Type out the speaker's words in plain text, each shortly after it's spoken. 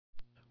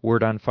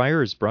Word on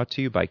Fire is brought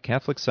to you by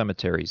Catholic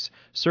Cemeteries,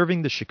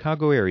 serving the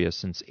Chicago area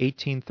since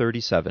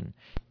 1837.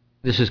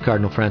 This is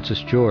Cardinal Francis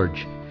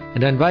George,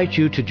 and I invite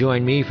you to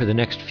join me for the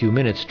next few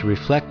minutes to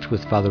reflect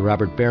with Father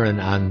Robert Barron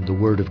on the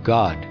Word of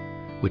God,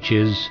 which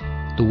is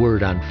the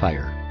Word on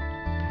Fire.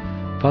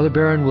 Father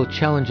Barron will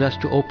challenge us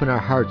to open our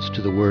hearts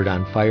to the Word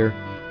on Fire,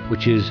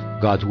 which is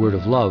God's word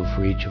of love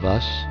for each of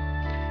us.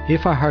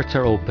 If our hearts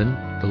are open,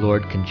 the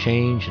Lord can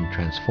change and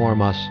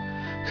transform us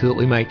so that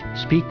we might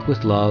speak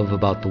with love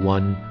about the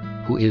one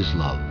who is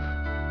love.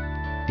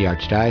 The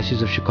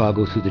Archdiocese of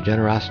Chicago, through the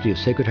generosity of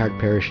Sacred Heart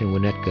Parish in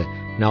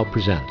Winnetka, now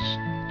presents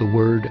the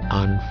Word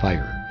on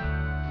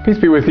Fire. Peace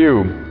be with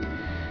you.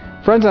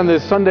 Friends, on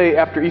this Sunday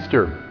after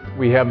Easter,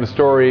 we have the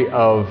story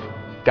of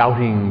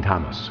Doubting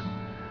Thomas,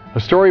 a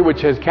story which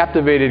has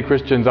captivated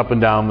Christians up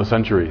and down the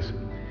centuries.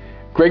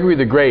 Gregory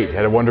the Great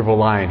had a wonderful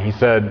line. He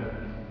said,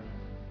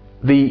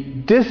 "The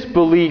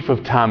disbelief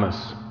of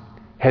Thomas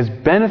has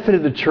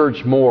benefited the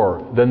church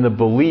more than the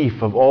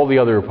belief of all the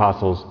other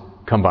apostles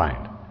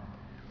combined."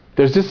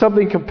 There's just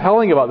something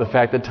compelling about the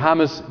fact that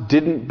Thomas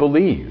didn't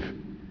believe,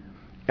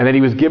 and that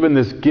he was given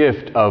this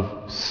gift of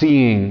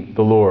seeing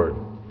the Lord.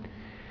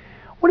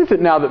 What is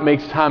it now that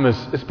makes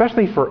Thomas,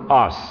 especially for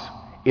us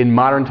in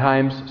modern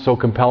times, so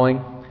compelling?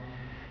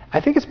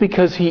 I think it's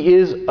because he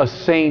is a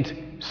saint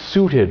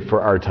suited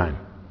for our time.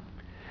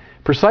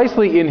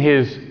 Precisely in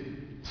his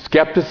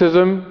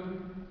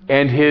skepticism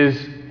and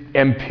his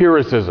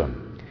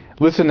empiricism.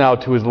 Listen now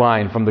to his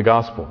line from the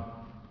Gospel.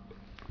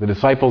 The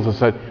disciples have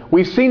said,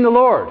 "We've seen the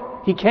Lord.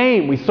 He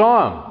came. We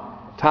saw him."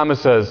 Thomas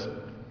says,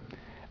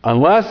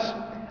 "Unless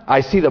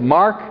I see the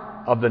mark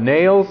of the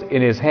nails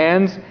in his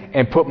hands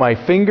and put my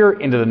finger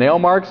into the nail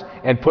marks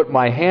and put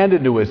my hand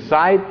into his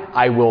side,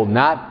 I will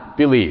not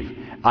believe."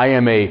 I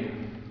am a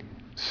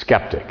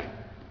skeptic.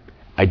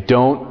 I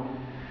don't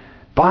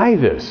buy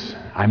this.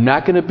 I'm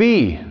not going to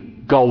be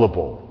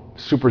gullible,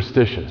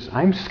 superstitious.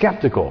 I'm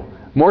skeptical.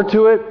 More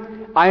to it,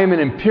 I am an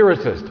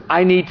empiricist.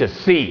 I need to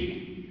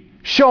see.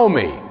 Show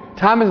me.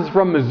 Thomas is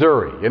from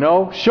Missouri,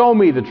 Show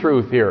me the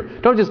truth here.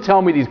 Don't just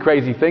tell me these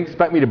crazy things.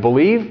 Expect me to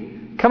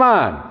believe? Come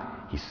on.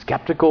 He's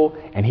skeptical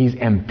and he's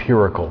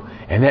empirical.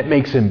 And that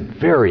makes him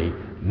very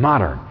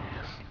modern.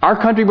 Our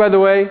country, by the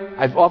way,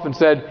 I've often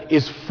said,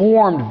 is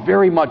formed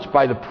very much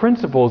by the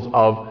principles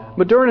of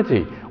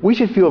modernity. We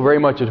should feel very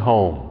much at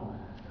home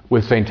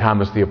with St.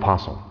 Thomas the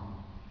Apostle.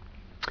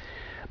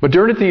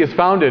 Modernity is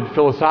founded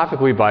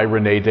philosophically by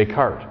René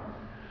Descartes,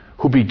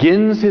 who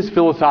begins his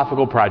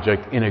philosophical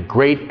project in a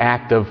great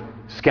act of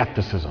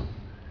skepticism.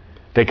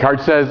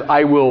 Descartes says,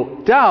 "I will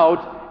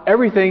doubt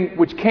everything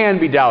which can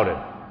be doubted.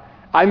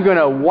 I'm going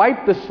to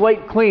wipe the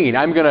slate clean.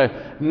 I'm going to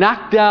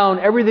knock down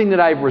everything that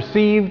I've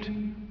received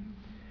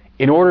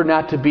in order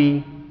not to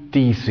be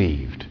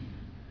deceived.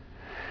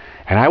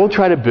 And I will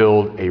try to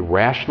build a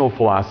rational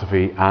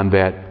philosophy on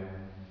that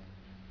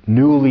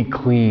newly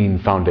clean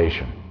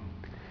foundation."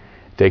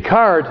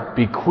 Descartes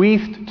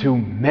bequeathed to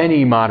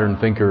many modern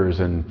thinkers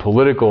and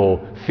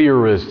political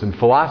theorists and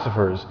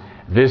philosophers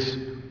this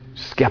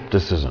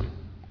skepticism.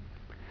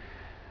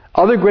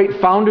 Other great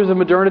founders of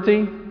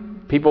modernity,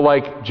 people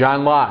like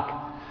John Locke,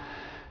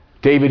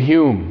 David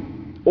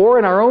Hume, or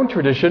in our own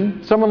tradition,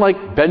 someone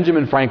like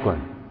Benjamin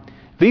Franklin.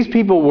 These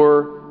people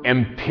were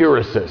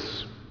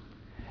empiricists.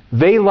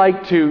 They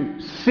liked to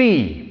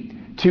see,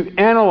 to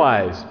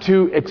analyze,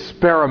 to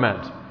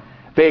experiment.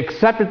 They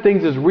accepted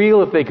things as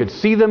real if they could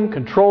see them,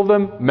 control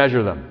them,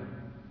 measure them.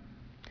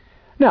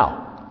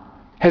 Now,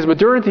 has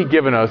modernity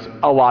given us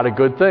a lot of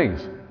good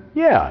things?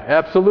 Yeah,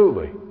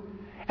 absolutely.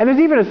 And there's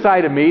even a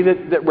side of me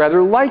that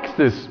rather likes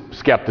this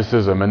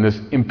skepticism and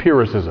this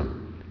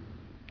empiricism.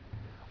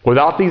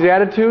 Without these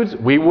attitudes,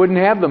 we wouldn't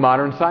have the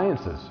modern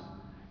sciences.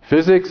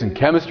 Physics and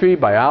chemistry,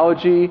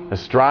 biology,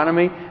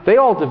 astronomy, they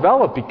all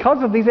developed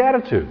because of these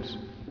attitudes.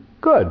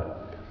 Good.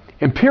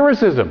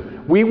 Empiricism.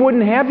 We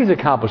wouldn't have these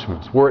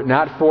accomplishments were it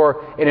not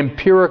for an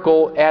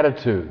empirical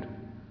attitude.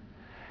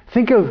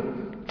 Think of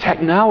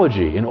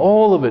technology in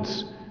all of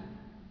its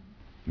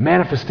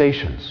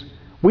manifestations.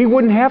 We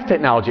wouldn't have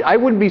technology. I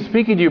wouldn't be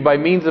speaking to you by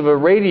means of a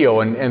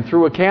radio and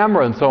through a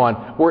camera and so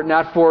on were it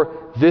not for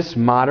this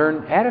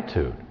modern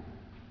attitude.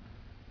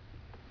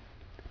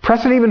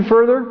 Press it even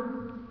further.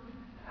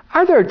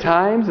 Are there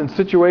times and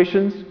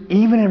situations,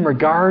 even in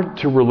regard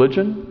to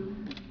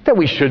religion, that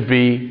we should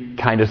be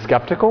kind of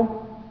skeptical?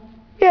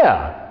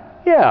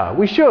 Yeah,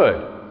 we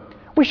should.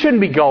 We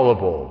shouldn't be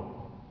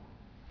gullible.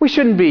 We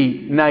shouldn't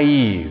be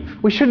naive.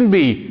 We shouldn't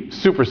be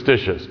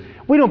superstitious.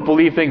 We don't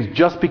believe things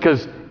just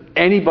because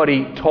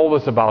anybody told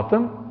us about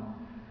them.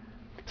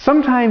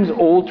 Sometimes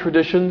old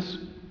traditions,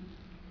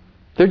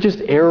 they're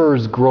just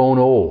errors grown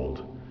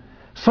old.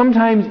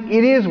 Sometimes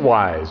it is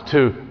wise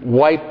to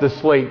wipe the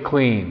slate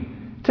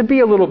clean, to be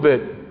a little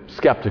bit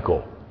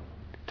skeptical,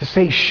 to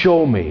say,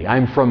 "Show me,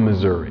 I'm from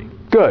Missouri."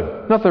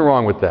 Good, nothing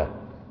wrong with that.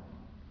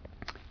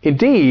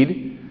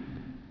 Indeed,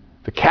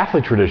 the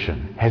Catholic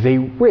tradition has a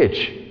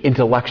rich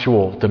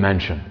intellectual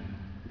dimension.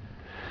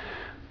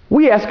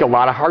 We ask a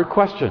lot of hard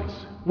questions.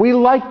 We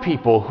like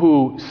people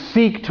who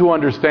seek to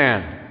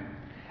understand.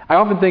 I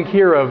often think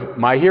here of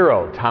my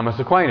hero, Thomas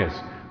Aquinas,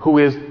 who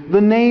is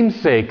the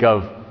namesake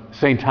of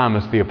St.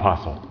 Thomas the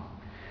Apostle.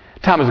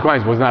 Thomas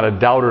Aquinas was not a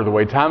doubter the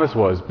way Thomas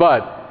was,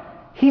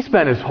 but he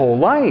spent his whole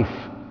life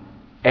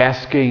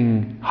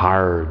asking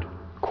hard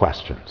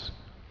questions.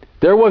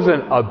 There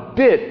wasn't a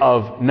bit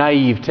of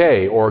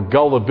naivete or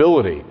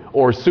gullibility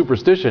or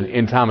superstition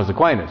in Thomas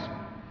Aquinas.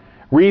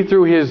 Read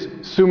through his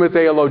Summa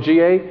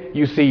Theologiae,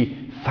 you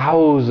see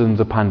thousands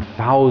upon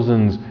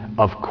thousands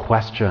of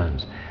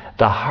questions,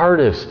 the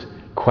hardest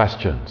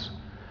questions.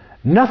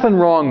 Nothing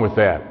wrong with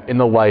that in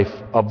the life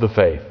of the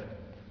faith.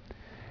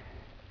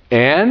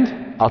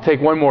 And I'll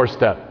take one more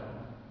step.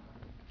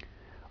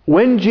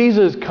 When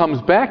Jesus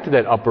comes back to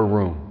that upper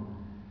room,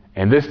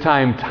 and this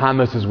time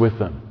Thomas is with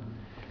them,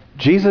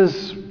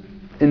 Jesus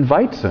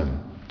invites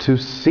him to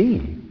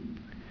see.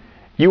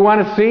 You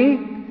want to see?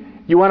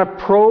 You want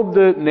to probe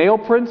the nail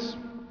prints?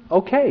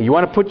 Okay. You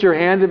want to put your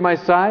hand in my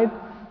side?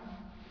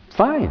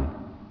 Fine.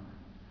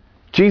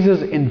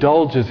 Jesus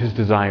indulges his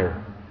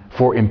desire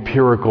for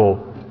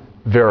empirical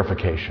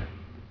verification.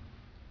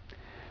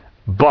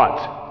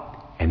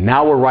 But, and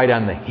now we're right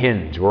on the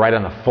hinge, we're right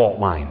on the fault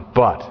line,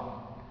 but,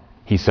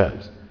 he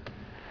says,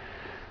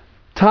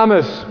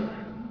 Thomas,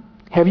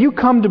 have you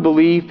come to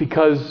believe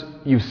because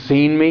you've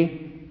seen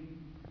me?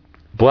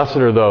 Blessed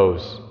are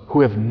those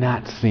who have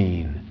not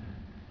seen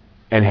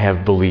and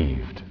have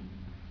believed.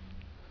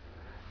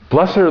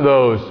 Blessed are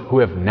those who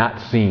have not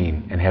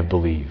seen and have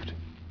believed.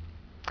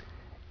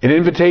 An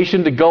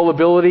invitation to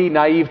gullibility,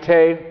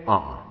 naivete?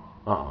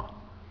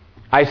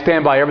 I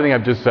stand by everything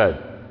I've just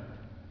said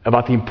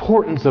about the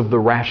importance of the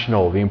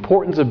rational, the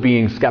importance of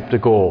being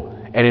skeptical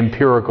and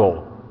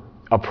empirical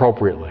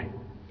appropriately.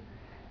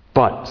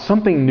 But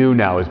something new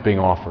now is being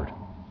offered.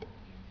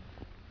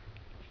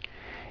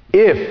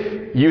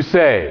 If you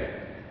say,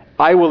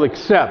 I will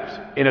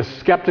accept in a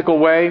skeptical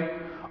way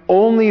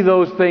only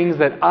those things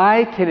that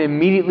I can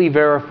immediately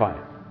verify.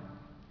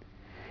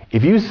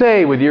 If you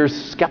say with your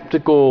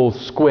skeptical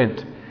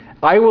squint,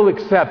 I will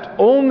accept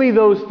only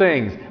those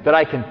things that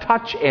I can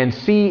touch and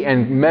see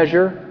and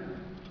measure,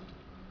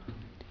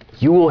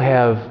 you will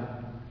have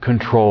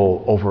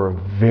control over a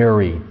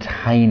very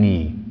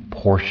tiny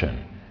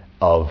portion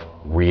of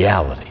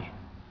reality.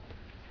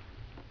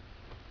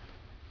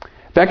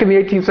 Back in the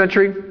 18th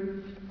century,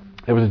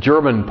 there was a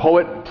German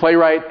poet,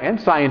 playwright,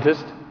 and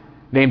scientist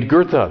named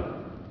Goethe.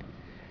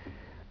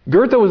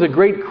 Goethe was a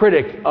great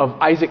critic of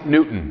Isaac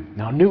Newton.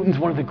 Now, Newton's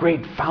one of the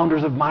great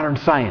founders of modern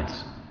science.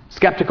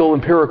 Skeptical,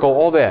 empirical,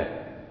 all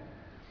that.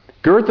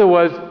 Goethe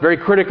was very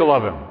critical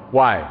of him.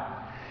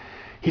 Why?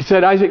 He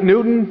said, Isaac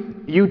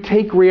Newton, you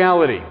take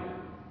reality.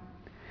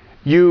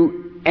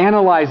 You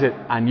analyze it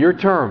on your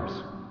terms.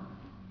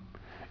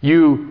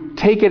 You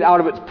take it out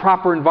of its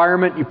proper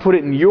environment. You put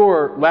it in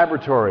your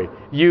laboratory.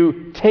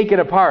 You take it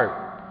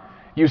apart.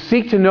 You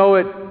seek to know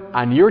it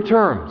on your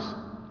terms,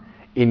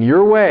 in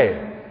your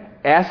way,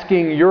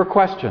 asking your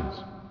questions.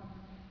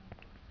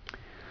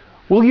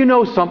 Will you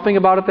know something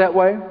about it that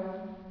way?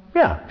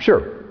 Yeah,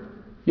 sure.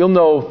 You'll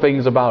know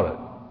things about it.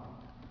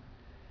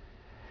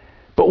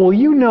 But will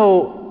you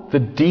know the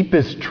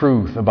deepest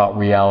truth about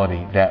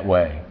reality that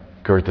way?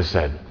 Goethe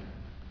said,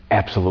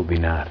 absolutely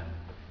not.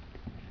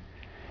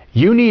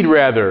 You need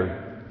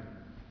rather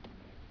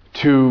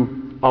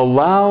to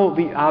allow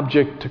the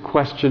object to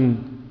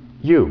question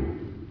you.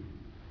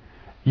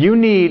 You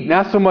need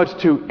not so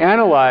much to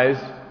analyze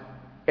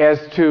as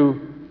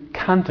to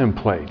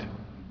contemplate.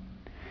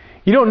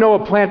 You don't know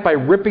a plant by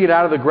ripping it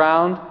out of the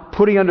ground,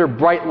 putting it under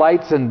bright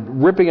lights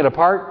and ripping it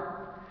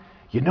apart.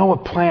 You know a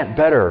plant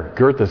better,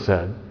 Goethe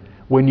said,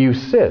 when you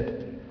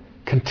sit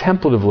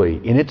contemplatively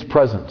in its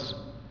presence,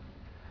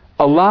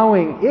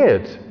 allowing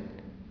it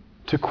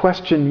to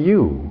question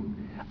you,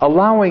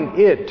 allowing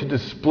it to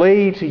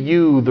display to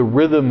you the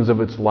rhythms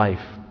of its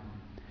life.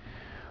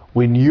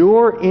 When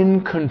you're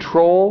in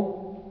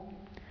control,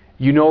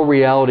 you know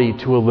reality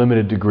to a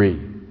limited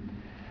degree.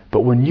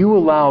 But when you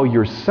allow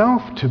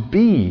yourself to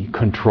be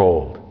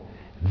controlled,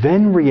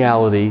 then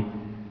reality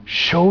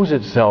shows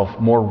itself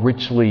more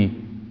richly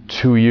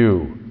to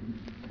you.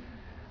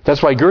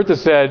 That's why Goethe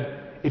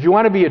said, if you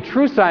want to be a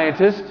true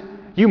scientist,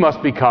 you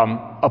must become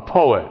a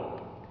poet.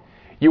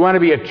 You want to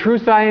be a true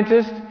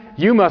scientist,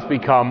 you must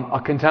become a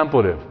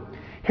contemplative.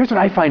 Here's what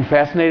I find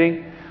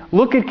fascinating.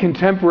 Look at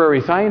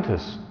contemporary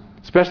scientists,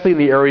 especially in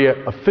the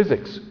area of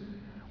physics.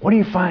 What do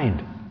you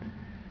find?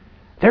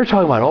 They're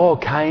talking about all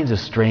kinds of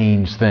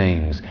strange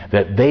things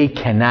that they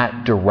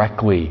cannot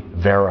directly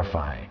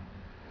verify.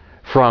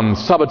 From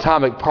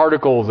subatomic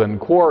particles and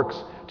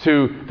quarks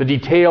to the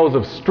details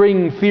of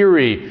string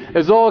theory.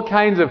 There's all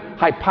kinds of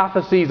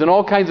hypotheses and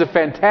all kinds of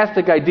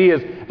fantastic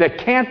ideas that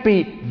can't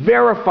be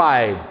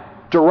verified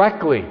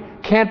directly,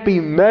 can't be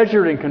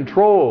measured and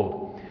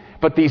controlled.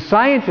 But these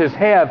scientists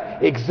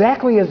have,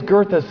 exactly as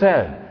Goethe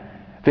said,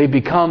 they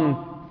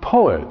become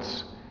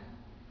poets,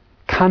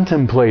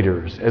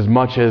 contemplators as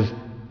much as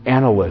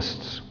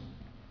analysts.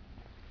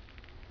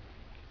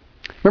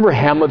 Remember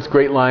Hamlet's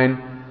great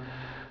line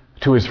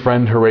to his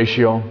friend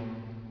Horatio?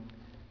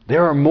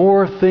 There are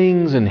more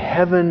things in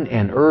heaven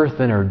and earth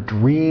than are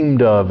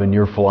dreamed of in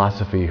your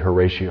philosophy,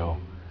 Horatio.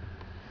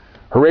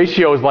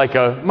 Horatio is like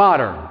a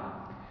modern.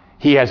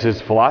 He has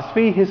his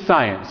philosophy, his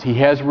science. He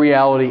has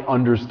reality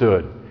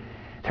understood.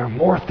 There are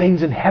more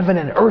things in heaven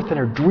and earth than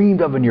are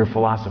dreamed of in your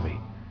philosophy.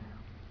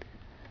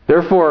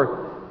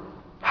 Therefore,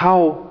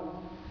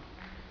 how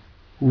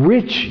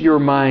rich your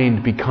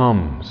mind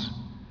becomes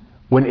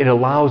when it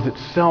allows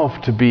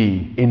itself to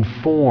be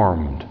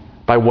informed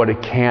by what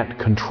it can't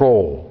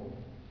control.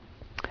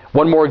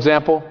 One more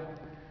example.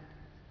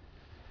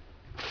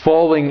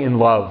 Falling in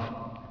love.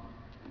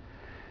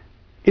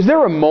 Is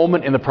there a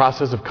moment in the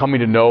process of coming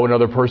to know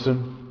another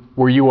person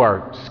where you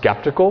are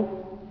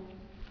skeptical,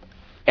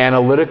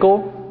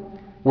 analytical,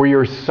 where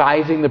you're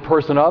sizing the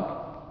person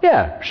up?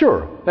 Yeah,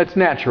 sure. That's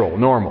natural,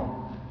 normal.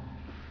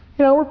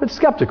 You know, we're a bit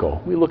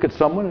skeptical. We look at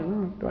someone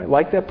and, do I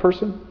like that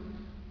person?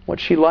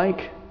 What's she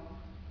like?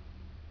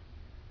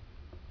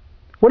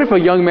 What if a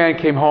young man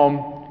came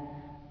home,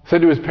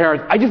 said to his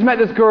parents, I just met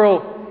this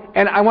girl,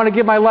 and I want to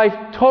give my life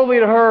totally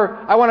to her.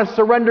 I want to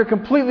surrender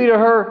completely to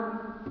her.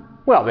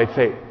 Well, they'd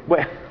say,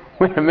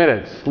 wait a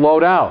minute, slow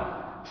down.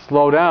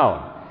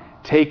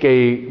 Take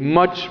a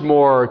much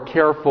more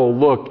careful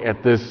look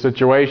at this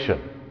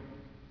situation.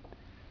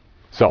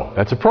 So,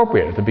 that's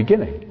appropriate at the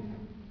beginning.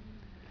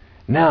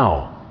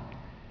 Now,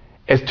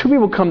 as two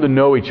people come to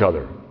know each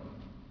other,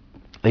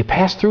 they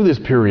pass through this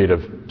period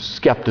of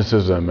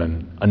skepticism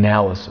and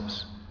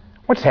analysis.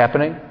 What's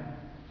happening?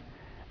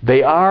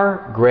 They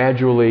are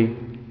gradually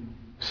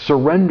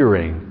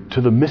surrendering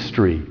to the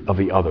mystery of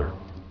the other.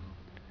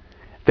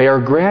 They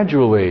are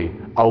gradually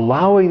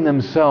allowing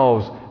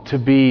themselves to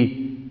be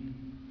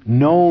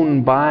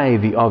known by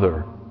the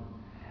other.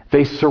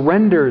 They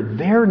surrender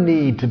their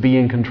need to be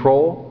in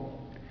control,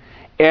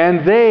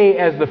 and they,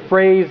 as the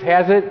phrase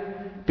has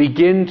it,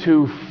 begin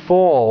to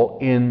fall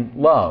in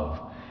love.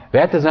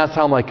 That does not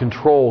sound like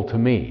control to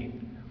me.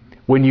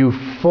 When you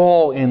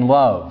fall in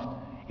love,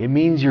 it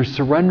means you're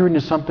surrendering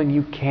to something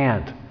you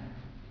can't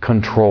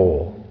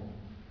control.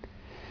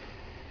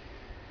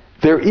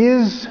 There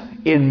is,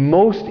 in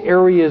most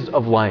areas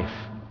of life,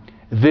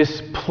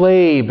 this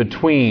play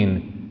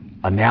between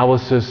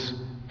analysis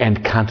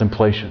and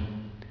contemplation.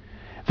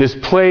 This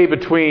play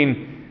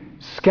between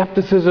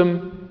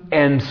skepticism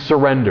and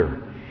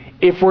surrender.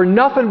 If we're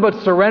nothing but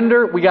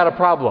surrender, we got a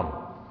problem.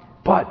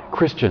 But,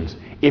 Christians,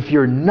 if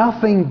you're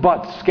nothing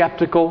but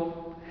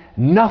skeptical,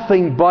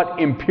 nothing but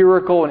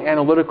empirical and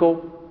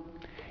analytical,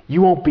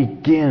 you won't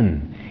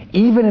begin,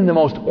 even in the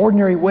most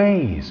ordinary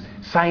ways,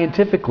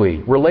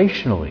 scientifically,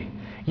 relationally,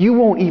 you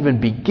won't even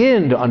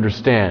begin to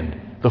understand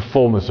the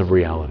fullness of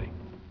reality.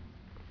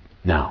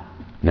 Now,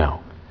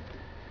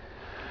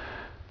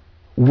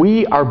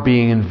 we are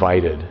being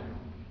invited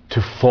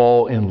to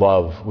fall in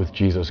love with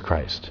Jesus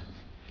Christ.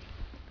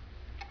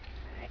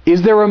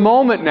 Is there a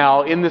moment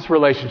now in this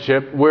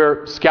relationship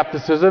where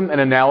skepticism and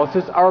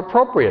analysis are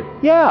appropriate?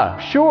 Yeah,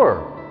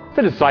 sure.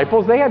 The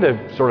disciples, they had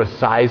to sort of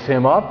size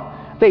him up.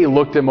 They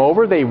looked him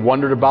over. They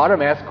wondered about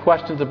him, asked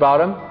questions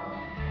about him.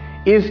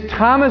 Is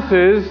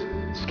Thomas's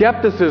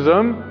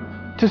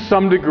skepticism to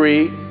some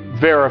degree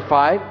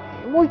verified?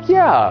 Well,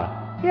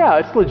 yeah,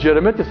 it's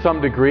legitimate to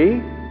some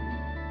degree.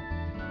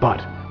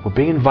 But we're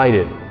being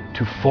invited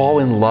to fall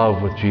in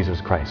love with Jesus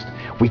Christ.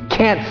 We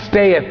can't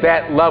stay at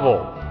that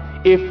level.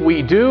 If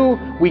we do,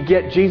 we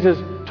get Jesus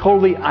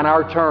totally on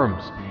our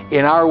terms,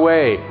 in our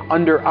way,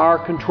 under our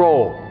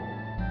control.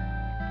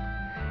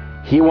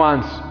 He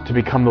wants to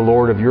become the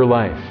Lord of your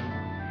life.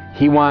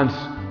 He wants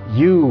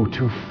you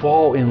to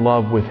fall in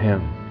love with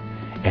Him.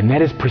 And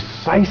that is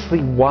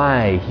precisely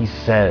why He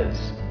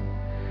says,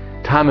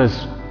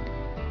 Thomas,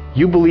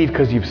 you believe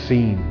because you've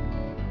seen.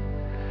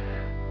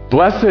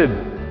 Blessed,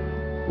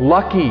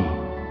 lucky,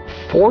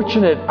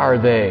 fortunate are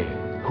they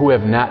who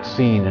have not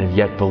seen and have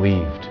yet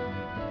believed.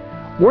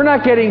 We're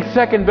not getting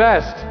second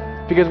best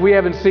because we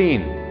haven't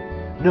seen.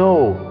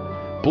 No,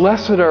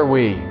 blessed are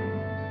we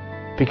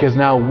because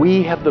now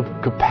we have the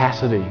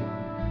capacity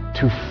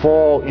to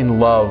fall in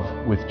love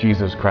with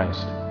Jesus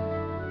Christ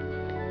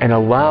and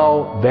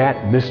allow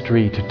that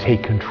mystery to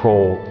take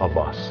control of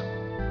us.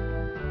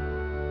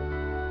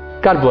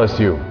 God bless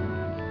you.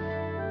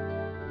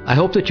 I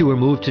hope that you were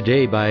moved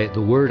today by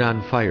the Word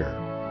on Fire.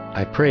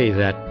 I pray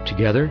that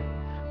together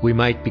we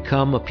might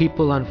become a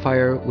people on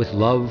fire with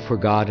love for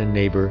God and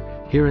neighbor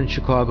here in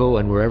Chicago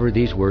and wherever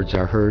these words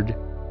are heard.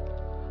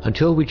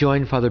 Until we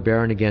join Father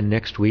Barron again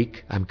next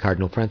week, I'm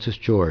Cardinal Francis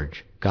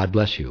George. God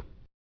bless you.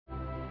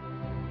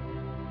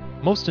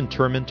 Most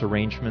interment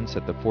arrangements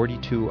at the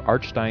 42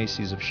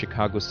 Archdiocese of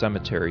Chicago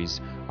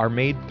cemeteries are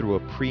made through a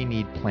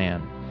pre-need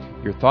plan.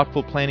 Your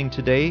thoughtful planning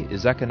today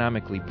is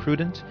economically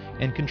prudent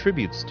and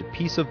contributes to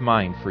peace of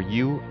mind for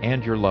you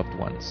and your loved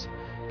ones.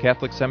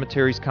 Catholic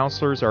Cemeteries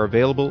counselors are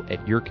available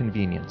at your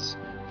convenience.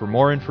 For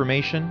more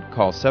information,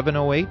 call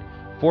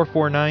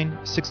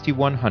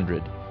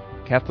 708-449-6100.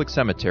 Catholic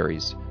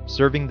Cemeteries,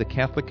 serving the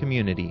Catholic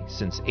community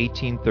since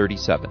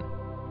 1837.